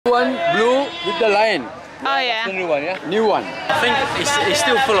One blue with the line. Oh yeah. The new one, yeah? New one. I think he's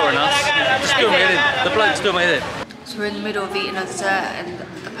still following us. Still made it. The bloke's still made it. So we're in the middle of eating a dessert and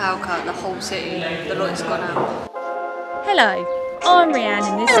the power cut, the whole city, the light's gone out. Hello, I'm Reanne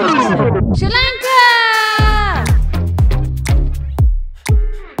and this is Sri Lanka!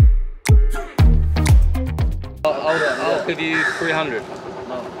 I'll give you 300.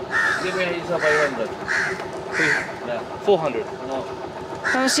 No. Give me 500. 400. No.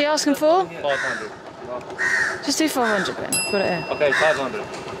 How much are you asking for? 500. No. Just do 500 then, put it here. Okay,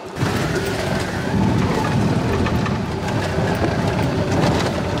 500.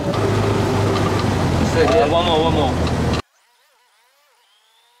 One more.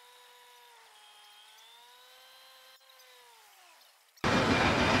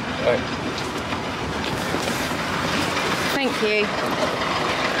 Right. Thank you.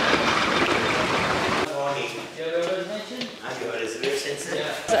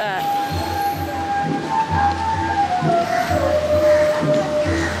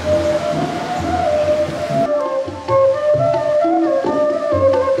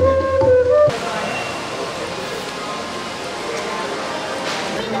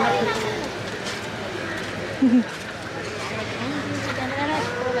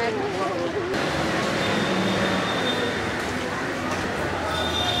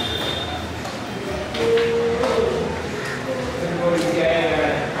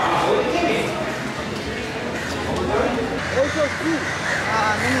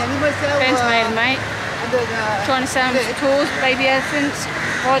 Ben's made them, mate. Trying to sound tours, baby elephants,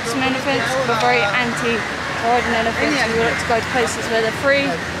 ride some elephants, but very anti riding elephants. We like to go to places where they're free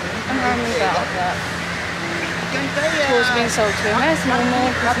and roaming about. Tours are being sold to him as normal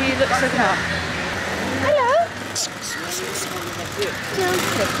because he looks looking up. Hello.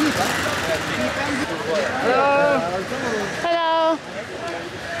 Hello. Hello.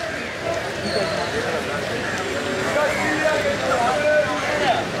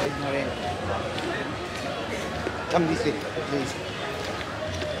 Come this way, please.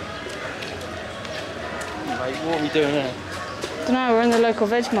 Mate, what are we doing here? Don't know, we're in the local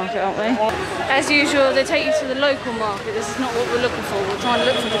veg market, aren't we? As usual, they take you to the local market. This is not what we're looking for. We're trying to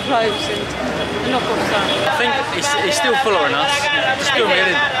look for the clothes and the knockoff stuff. I think he's still following us. Still made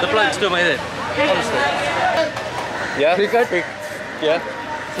it. The bloke still made it. Honestly. Yeah. Cricket. Yeah.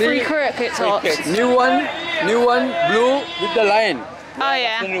 Free cricket tops. New one, blue with the line. Oh The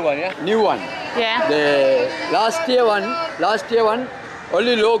yeah. new one, yeah? New one. Yeah. The last year one,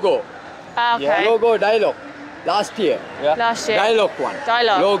 only logo. Ah, okay. Logo dialogue. Last year. Yeah. Last year. Dialogue one.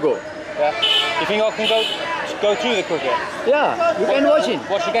 Dialogue. Logo. Yeah. You think I can go through the cricket? Yeah, you can watch it.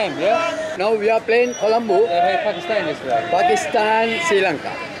 Watch the game, yeah? Now we are playing Colombo, They played Pakistan yesterday. Pakistan, Sri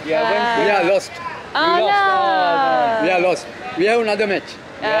Lanka. Yeah, We are lost. Oh We lost. We are lost. We have another match.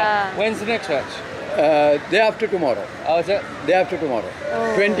 Yeah. When's the next match? Day after tomorrow. Oh, is it? Day after tomorrow.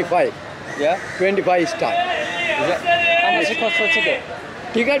 Oh. 25. Yeah? 25 start. Is it? How much it cost for a ticket?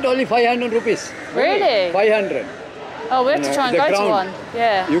 Ticket only 500 rupees. Really? 500. Oh, we have to try and the go to ground. one.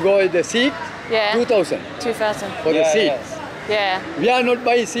 Yeah. You go with the seat, Yeah. 2000 2000. for the seat. Yeah. We are not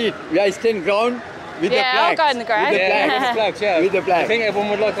by seat. We are staying ground with Yeah, the I'll flags. go in the ground. With the Yeah, flags. with the flags, yeah. With the flags. I think everyone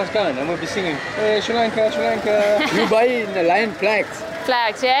would like us going and we'll be singing, Sri Lanka, Sri Lanka. You buy in the line flags.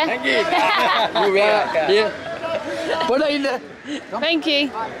 Flags, yeah? Thank you. You wear here. Put it in there. Thank you.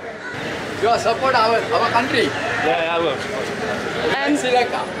 You are support our country. Yeah, I will. Sri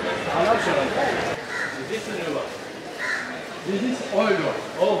Lanka. I love Sri Lanka. This is the new one. This is old one.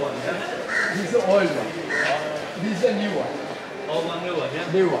 Old one, yeah? This is the old one. This is the new one. Old one, new one,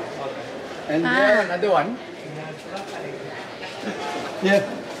 yeah? New one. Okay. And we have another one. Yeah.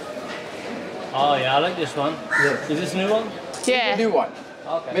 Oh, yeah, I like this one. Yes. Is this new one? Yeah. New one.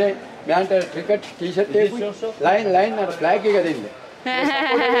 Okay. මෑන්ට cricket T-shirt Is this also? Line අර flag එක දෙන්න.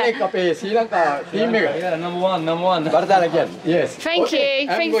 ඒක අපේ ශ්‍රී Lanka team එක. Yeah, number one. වර්ධාල කියන්නේ. Yes. Thank Okay, you.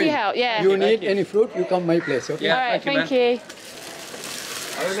 I'm Thanks for your going. help. Yeah. You need any fruit, you come my place, okay? Yeah, All right. thank you,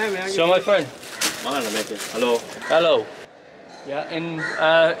 Thank you. So, my friend. Hello. Hello. Yeah,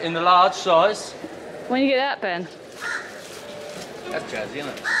 in the large size. When you get that, Ben? That's jazzy,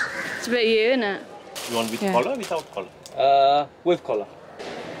 isn't it? It's a bit you, isn't it? You want with Yeah. collar or without collar? With collar.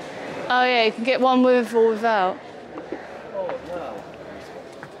 Oh yeah, you can get one with or without. Oh, wow.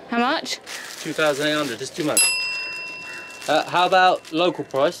 How much? 2,800, it's too much. How about local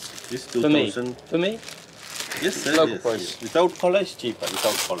price? This For me? 2000. For me? Yes, sir. Local yes, price. yes. Without collar is cheaper,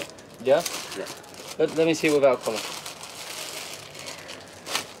 without collar. Yeah? Yeah. Let me see without collar.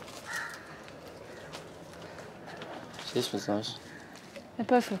 This one's nice. They're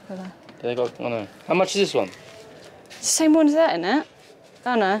both with colour. They got, I know. How much is this one? It's the same one as that, isn't it?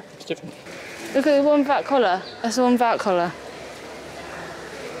 Oh no. It's different. Look at the one without collar. That's the one without collar.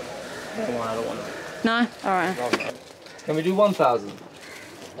 I don't want that. No? Alright. Can we do 1,000?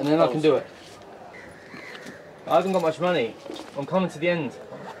 And then I can do it. I haven't got much money. I'm coming to the end.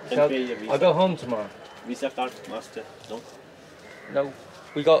 So I'll go home tomorrow. Visa card, master, no? No.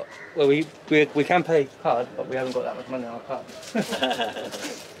 We got, well, we can pay card, but we haven't got that much money on our card.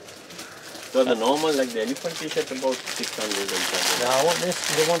 So the normal, like the elephant t-shirt, about 600 and something. No, I want this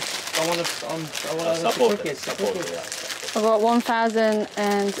because I want Support, the yeah. I've got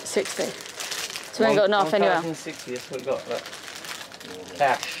 1,060. So we ain't got enough anyway. 1,060, that's what we got. Look.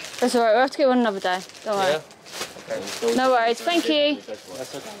 Cash. That's alright, we'll have to get one another day. Don't worry. Yeah? Okay. No worries, thank you.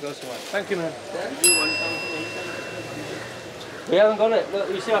 That's okay. Go somewhere. Thank you, man. We haven't got it. Look,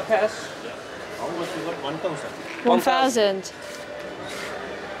 you see our cash? How much you got? 1,000. 1,000.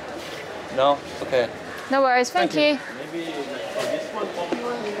 No? Okay. No worries, thank you. Maybe like for this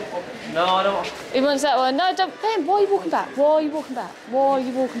one, No, I don't want. He wants that one. No, don't. Ben, why are you walking back? Why are you walking back? Why are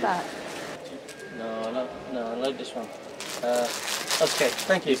you walking back? No, I like this one. That's okay.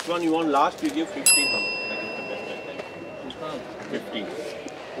 Thank you. this one you want last, you give 15. How much? That is the best I can. 15.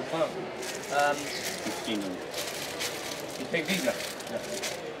 15. You take these now? Yeah.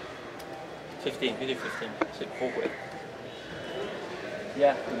 15, we do 15. So 4 quid.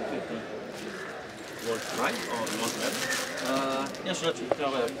 Yeah, we do 15. You want try or you want that? Yeah, sure, let's try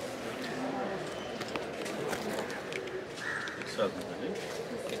it.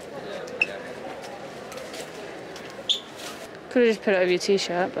 Could have just put it over your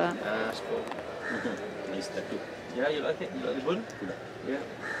t-shirt, but. That's cool. Nice tattoo. Yeah, you like it? You like the bull? Yeah.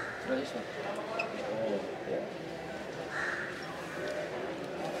 Try this one. Oh, Yeah.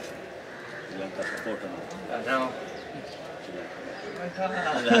 Sri Lanka supporter now. Now.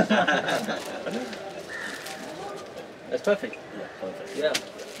 That's perfect. Yeah, perfect. Yeah.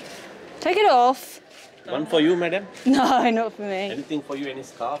 Take it off. One for you, madam. No, not for me. Anything for you? Any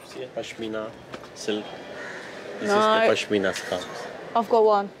scarves here? Pashmina, silk. This No. is the pashmina scarves. I've got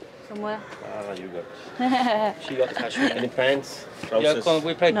one somewhere. Ah, you got. She got the cashmere. Any pants? Yeah, Trousers? come on,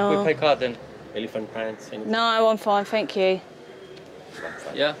 we play card then. Elephant pants? Anything? No, I'm fine, thank you.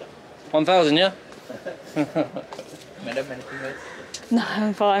 Yeah? 1,000, yeah? Madam, anything else? No,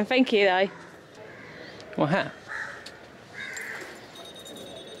 I'm fine, thank you though. What hat?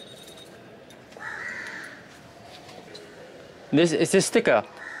 Is this sticker?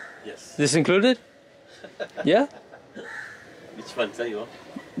 Yes. This included? Yeah? Which one, sir, you want?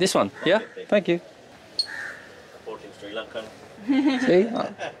 This one? Yeah? Okay. Thank you. Supporting Sri Lankan. See?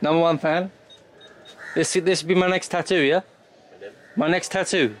 #1 fan. This will be my next tattoo, yeah? Madam? My next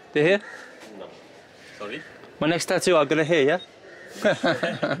tattoo. Do you hear? No. Sorry? My next tattoo I'm gonna hear, yeah?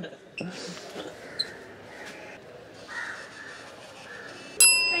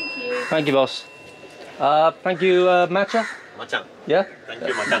 Thank you. Thank you, boss. Thank you, Matcha. Macang. Yeah? Thank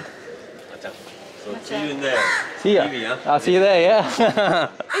you, Macang. Macang. So see you in there. See ya. TV, huh? I'll see you there, yeah? Is there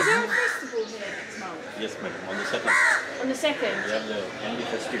a festival here next month? Yes, madam. On the second. On the 2nd? We have the Kandy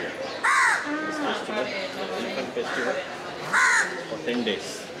festival. This festival, the elephant festival, for 10 days.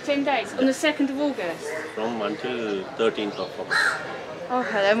 10 days? On the 2nd of August? From until 13th of August.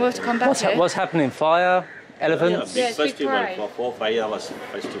 Okay, then we'll have to come back here. What's happening? Fire? Elephants? Yeah, Yeah, big it's big festival parade. for 4-5 hours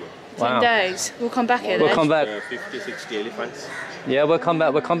festival. 10 days. We'll come back here We'll then. come back. 50-60 elephants. Yeah, we'll come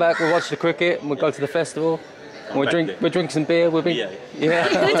back. We'll come back. We'll watch the cricket. And we'll go to the festival. And we'll back drink. there. We'll drink some beer. We'll be. Beer. Yeah.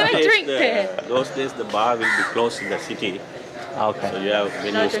 They don't drink beer. Those days the bar will be closed in the city. So Okay. you have,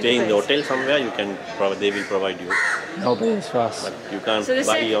 when No you stay in the drinking hotel somewhere, you can they will provide you. No beers for us. But you can't So the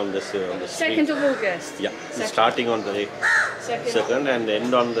buy sec- on the street. 2nd of August? Yeah, Second. starting on the 2nd. 2nd and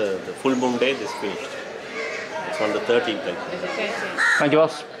end on the full moon day. This finished. It's on the 13th. I think. 13th. Thank you,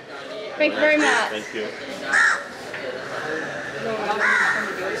 boss. Thank you very much. Thank you.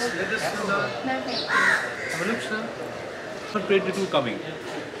 Have a look, sir. 22 coming.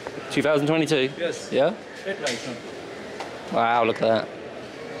 2022. Yes. Yeah. Straight right, sir. Wow, look at that.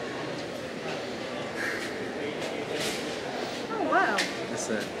 Oh, wow. Yes,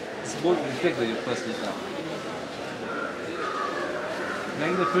 sir. It's both take the first look now.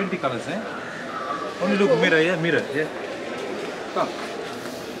 Like the 20 colors, eh? Only look mirror, yeah, mirror, yeah. Come.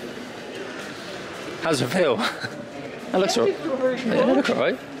 How's it feel? That looks alright. Yeah, they look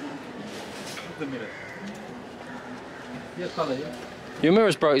alright. Look the mirror. Yeah, color, yeah. Your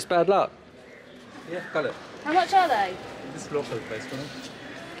mirror's broke. It's bad luck. Yeah, color. How much are they? This local price, you know.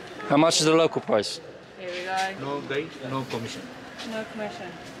 How much is the local price? Here we go. No guide, no commission. No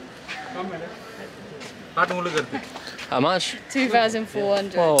commission. Come, madam. काट उंगली करते. How much?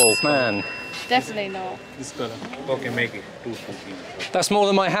 2,400. Oh man. Definitely not. This color. Okay, make it 240. That's more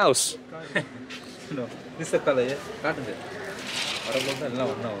than my house. No, this is the color, yeah? Cut it.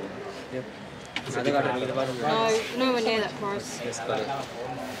 No. Yeah. No, nowhere near that price. This color.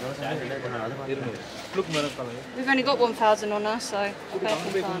 Look, color. We've only got 1,000 on us, so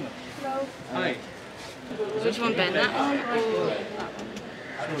perfectly fine. Hi. Which one, Ben? That one or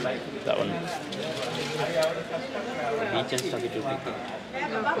That one. Beach and stuff it will be.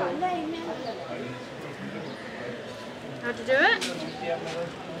 how to do it?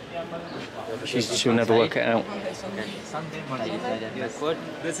 She'll never work it out. Backward.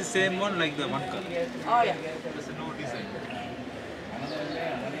 This is same one like the one color. Oh yeah. There's no design.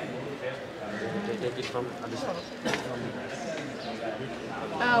 Take it from other side.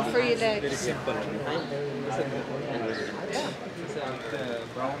 Oh, for your Very legs. simple.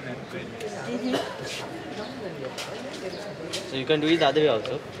 Brown and green. So you can do it the other way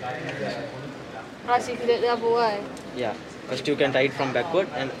also. Right, so you can do it the other way. Yeah. First you can tie it from backward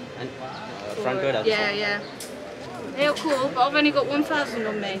and frontward also. Yeah. They're cool, but I've only got 1,000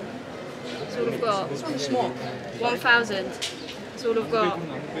 on me. That's all I've got. Small. 1,000. That's all I've got.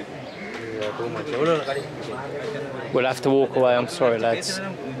 Yeah, too much. We'll have to walk away. I'm sorry, lads.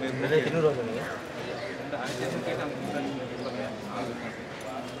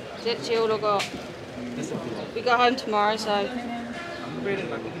 Literally all I've got. We go home tomorrow, so.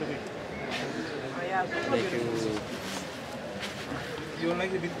 You don't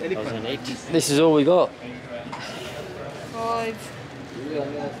like the big elephant? 1080. This is all we got. 5.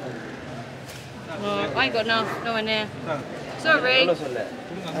 Oh, I ain't got enough. Nowhere near. Sorry.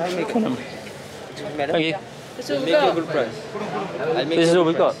 Thank you. That's all we Make a got. good price. I'll make This is all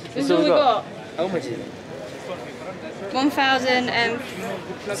we got. This is all we got. How much is it?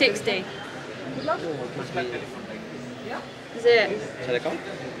 1,060. Is it? Shall I count? I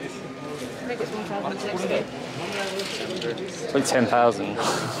think it's 1,060. It's like 10,000.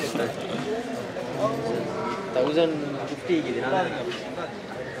 1,050 ಗಿದೆ ನಾನು.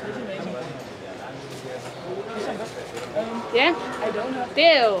 Yeah?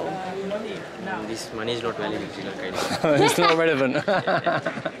 Deal. This money is not valuable in Sri Lanka. It's not relevant.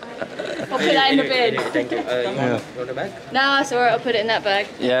 I'll put that in the bin. Thank you. You want a bag? No, it's alright, I'll put it in that bag.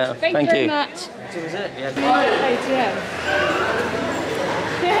 Yeah, Thank you very much. So is it? We have ATM.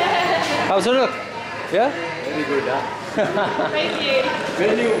 How's it look? Yeah? Very good, huh? Thank you.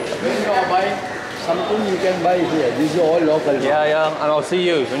 When you are buying something, you can buy here. This is all local. Yeah. And I'll see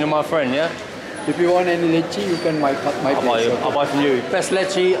you when you're my friend, yeah? If you want any leche, you can buy my place. Okay? I'll buy from you. Best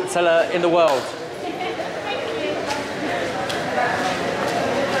leche seller in the world.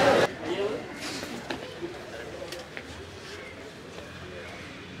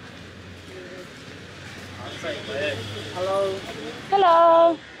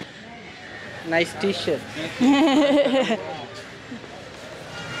 Hello. Nice t-shirt.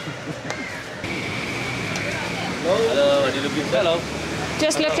 Hello, what are you looking for? Hello.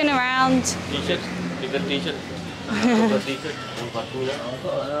 Just looking around. T-shirt. Bigger t-shirt. T-shirt.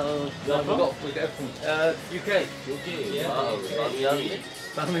 UK.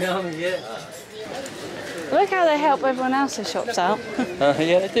 Birmingham, yeah. Look how they help everyone else's shops out. Yeah,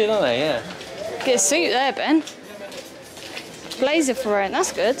 they do, don't they? Yeah. Get a suit there, Ben. Blazer for rent,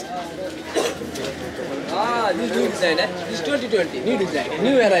 that's good. Ah, this new design, eh? This 2020, new design,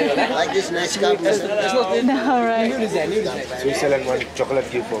 new arrival, eh? Like this nice cup. No, right. New design, new design. Switzerland one chocolate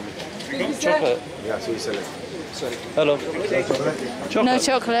give for me. Chocolate. Yeah, Switzerland. Hello. No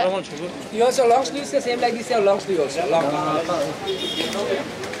chocolate. I want chocolate. You also long sleeves, the same like this, you have long sleeve also. Long.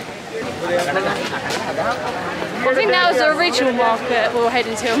 I think that was the original market we were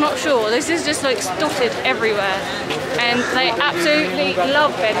heading to, I'm not sure. This is just like dotted everywhere. And they absolutely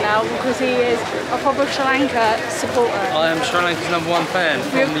love Ben now because he is a proper Sri Lanka supporter. I am Sri Lanka's #1 fan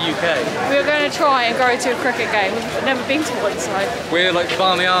from the UK. We were going to try and go to a cricket game. We've never been to one, so We're like the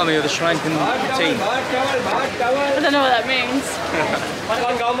Barmy Army of the Sri Lankan team. I don't know what that means.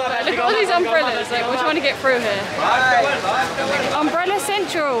 Look at all these umbrellas, like we're trying to get through here. Umbrella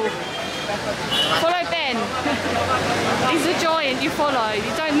Central. Follow Ben. He's a giant, you follow.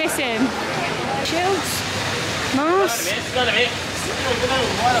 You don't miss him. Shields. Nice.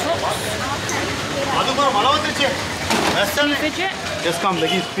 Can you fidget? Just come,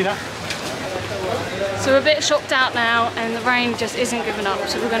 like this, Pina. So we're a bit shocked out now and the rain just isn't giving up.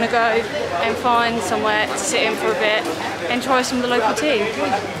 So we're going to go and find somewhere to sit in for a bit and try some of the local tea.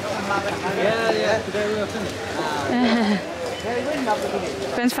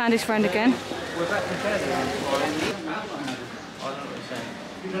 Ben's found his friend again.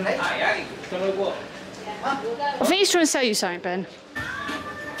 I think he's trying to sell you something, Ben.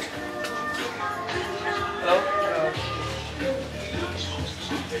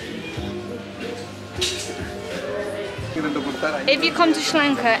 If you come to Sri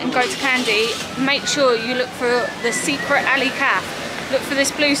Lanka and go to Kandy, make sure you look for the secret alley cafe. Look for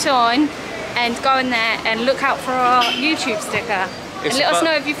this blue sign and go in there and look out for our YouTube sticker. And let us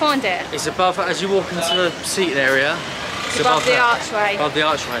know if you find it. It's above, as you walk into the seating area, it's above the that, archway. Above the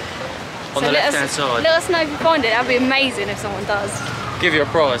archway. On the left hand side. Let us know if you find it. That'd be amazing if someone does. Give you a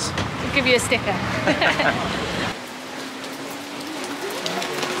prize. We'll give you a sticker.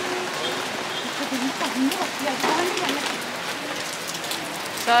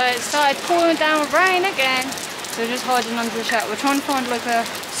 So it started pouring down with rain again. So we're just hiding under the shelter. We're trying to find like a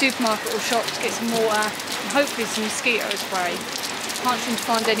supermarket or shop to get some water and hopefully some mosquito spray. Can't seem to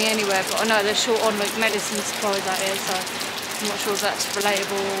find any anywhere, but I know they're short on like medicine supplies out here, so I'm not sure if that's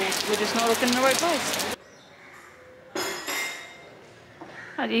relatable or we're just not looking in the right place.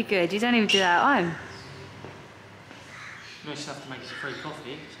 Oh, you're good. You don't even do that at home. You just have to make some free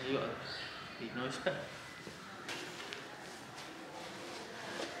coffee, so you got to be nice bit.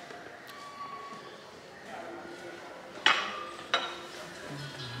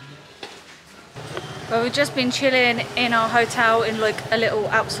 Well, we've just been chilling in our hotel in like a little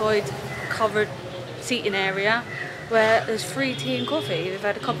outside covered seating area where there's free tea and coffee. We've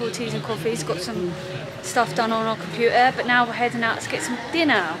had a couple of teas and coffees, got some stuff done on our computer, but now we're heading out to get some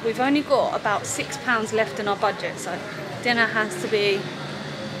dinner. We've only got about £6 left in our budget, so dinner has to be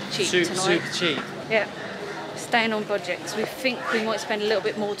cheap tonight. Super cheap. Yeah, staying on budget because we think we might spend a little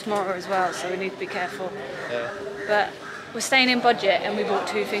bit more tomorrow as well, so we need to be careful. Yeah. But we're staying in budget and we bought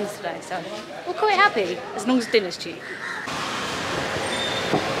 2 things today, so we're quite happy as long as dinner's cheap.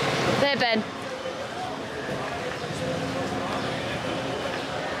 There, Ben.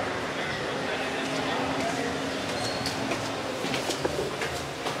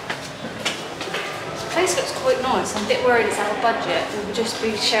 The place looks quite nice. I'm a bit worried it's out of budget. We'll just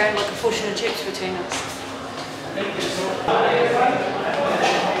be sharing like a portion of chips between us.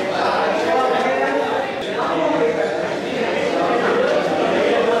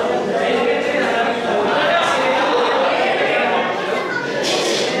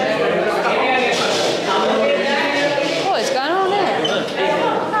 What is going on here?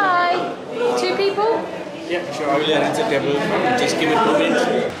 Hi. 2 people? Yeah, sure. I will arrange a table. Just give it 2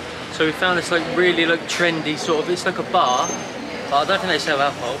 minutes. So we found this like really like trendy sort of, it's like a bar, but I don't think they sell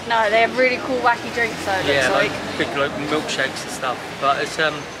alcohol. No, they have really cool wacky drinks though, Yeah, looks like. big like milkshakes and stuff, but it's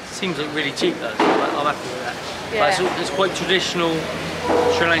seems like really cheap though, so I'm happy with that. Yeah. But it's quite traditional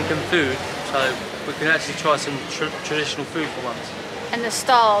Sri Lankan food, so we can actually try some traditional food for once. And the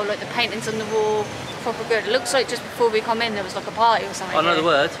style, like the paintings on the wall, proper good. It looks like just before we come in there was like a party or something. I know the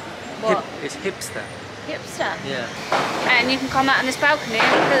word. What? It's hipster. Hipster. Yeah. And you can come out on this balcony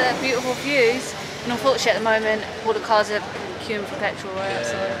and look at the beautiful views. And unfortunately at the moment, all the cars are queuing for petrol right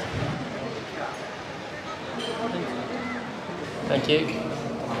outside. Thank you.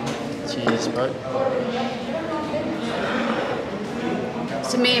 Cheers, bro.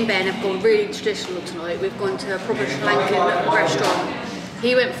 So me and Ben have gone really traditional tonight. We've gone to a proper Sri Lankan restaurant.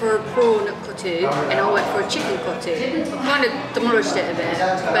 He went for a prawn kotu and I went for a chicken kotu. I kind of demolished it a bit,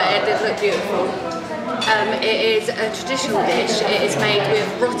 but it did look beautiful. It is a traditional dish. It is made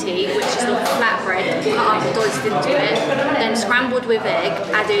with roti, which is like flatbread, cut up and diced into it, then scrambled with egg,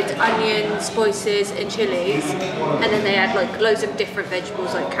 added onions, spices and chilies, and then they add like loads of different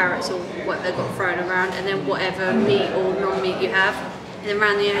vegetables like carrots or what they've got thrown around, and then whatever meat or non-meat you have. And then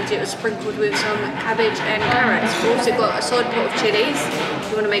around the edge it was sprinkled with some cabbage and carrots. We've also got a side pot of chilies, if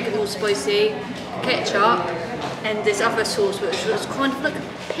you want to make it more spicy, ketchup, and this other sauce which was kind of like a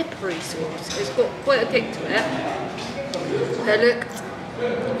peppery sauce. It's got quite a kick to it.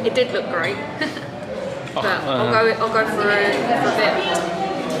 It did look great. But I'll go for a bit.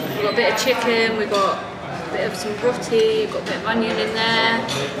 We've got a bit of chicken, we've got a bit of some roti, we've got a bit of onion in there.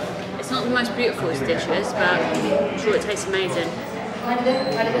 It's not the most beautiful dishes, but I'm sure it tastes amazing.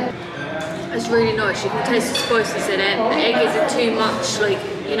 It's really nice, you can taste the spices in it. The egg isn't too much, like,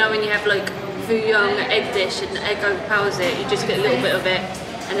 you know when you have like young egg dish and the egg overpowers it, you just get a little bit of it.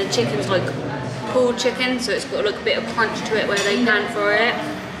 And the chicken's like pulled chicken, so it's got like a bit of crunch to it where they pan fry it.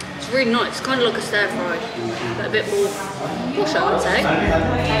 It's really nice, it's kind of like a stir fry, but a bit more posh I would say.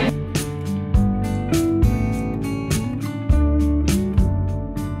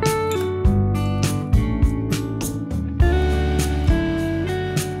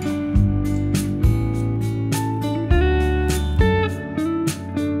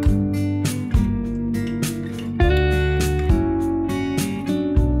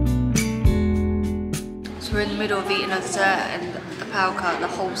 We're in the middle of eating a dessert and a power cut, the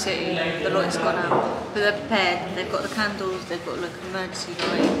whole city, the light's gone out. But they're prepared, they've got the candles, they've got like an emergency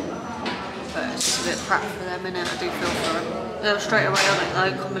light. but it's just a bit crap for them, innit? I do feel for them. They were straight away on it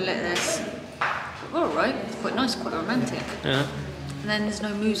though, come and lit this. We're alright, it's quite nice, quite romantic. Yeah. And then there's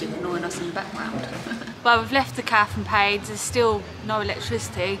no music annoying us in the background. Well, we've left the calf and paid, there's still no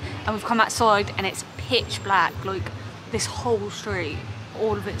electricity, and we've come outside and it's pitch black, like this whole street,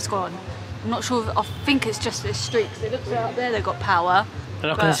 all of it's gone. I'm not sure, I think it's just this street, because it looks like out there they've got power.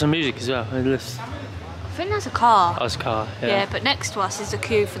 And I can hear some music as well. I think that's a car. Oh, it's a car, yeah. Yeah, but next to us is a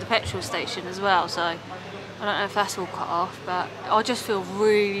queue for the petrol station as well, so I don't know if that's all cut off, but I just feel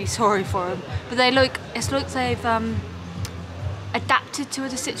really sorry for them. But they look, it's like they've adapted to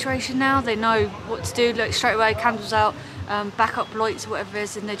the situation now. They know what to do, like straight away, candles out, backup lights or whatever it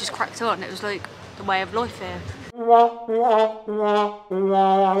is, and they just cracked on. It was like the way of life here.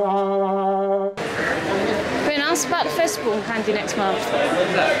 Very nice about the festival in Kandy next month.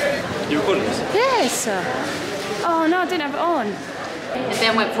 You recording this? Yes. Oh no, I didn't have it on. And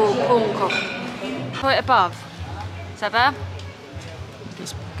then went for a prawn coffee. Right above. Is that better?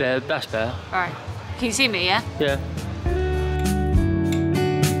 That's better. Alright. Can you see me, yeah? Yeah.